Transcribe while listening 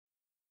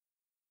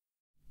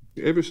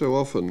Every so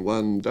often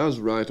one does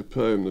write a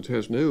poem that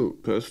has no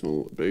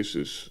personal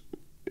basis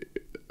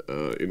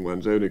in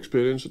one's own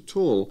experience at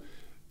all,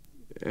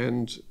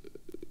 and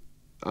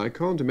I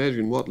can't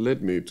imagine what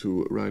led me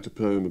to write a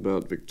poem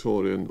about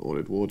Victorian or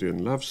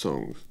Edwardian love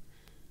songs.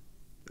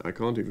 I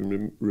can't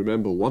even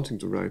remember wanting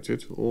to write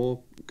it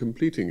or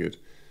completing it.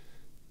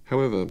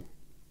 However,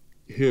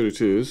 here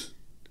it is,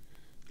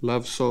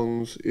 Love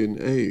Songs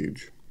in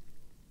Age.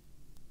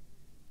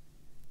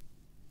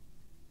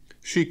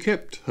 She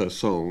kept her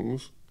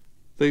songs,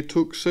 they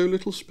took so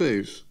little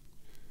space,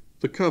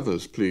 the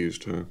covers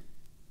pleased her.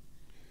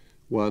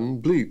 One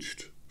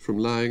bleached from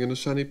lying in a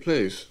sunny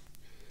place,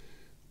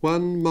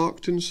 one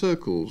marked in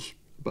circles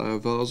by a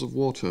vase of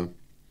water,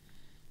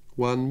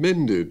 one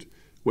mended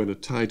when a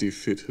tidy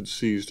fit had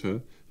seized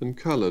her and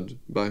coloured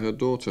by her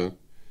daughter.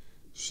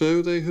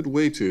 So they had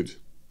waited,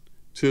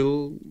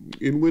 till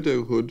in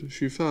widowhood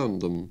she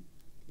found them,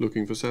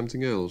 looking for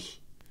something else,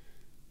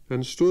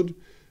 and stood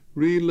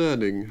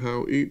relearning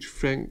how each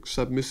frank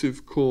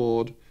submissive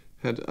chord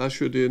had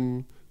ushered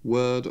in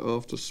word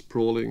after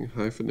sprawling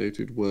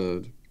hyphenated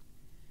word,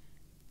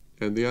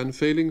 and the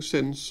unfailing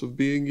sense of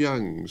being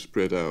young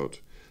spread out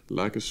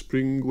like a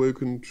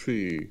spring-woken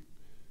tree,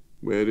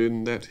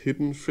 wherein that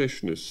hidden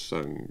freshness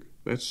sung,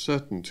 that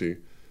certainty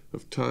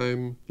of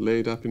time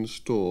laid up in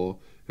store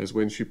as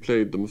when she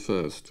played them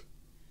first.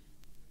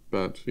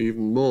 But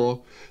even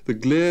more, the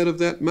glare of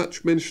that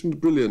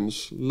much-mentioned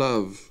brilliance,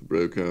 love,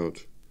 broke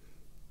out,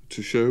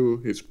 to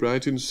show its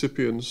bright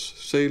incipience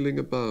sailing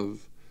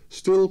above,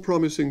 still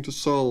promising to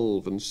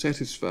solve and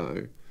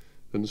satisfy,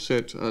 and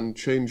set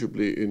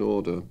unchangeably in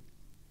order.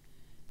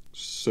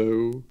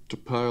 So, to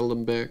pile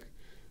them back,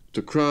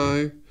 to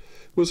cry,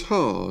 was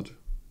hard,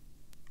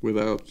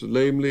 without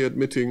lamely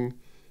admitting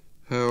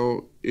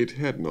how it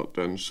had not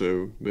done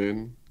so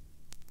then,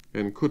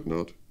 and could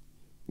not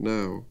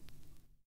now.